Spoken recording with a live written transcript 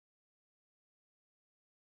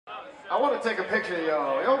I want to take a picture of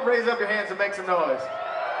y'all. Y'all raise up your hands and make some noise.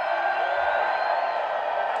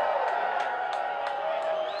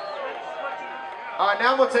 All right,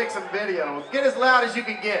 now we'll take some video. Get as loud as you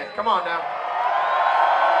can get. Come on now.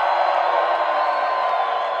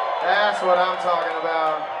 That's what I'm talking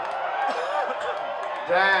about.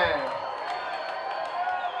 Dang.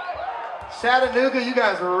 Chattanooga, you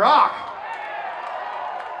guys rock.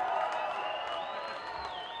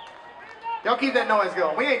 Y'all keep that noise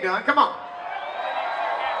going. We ain't done. Come on.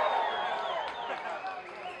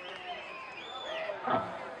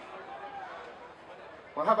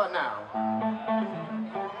 Well, how about now?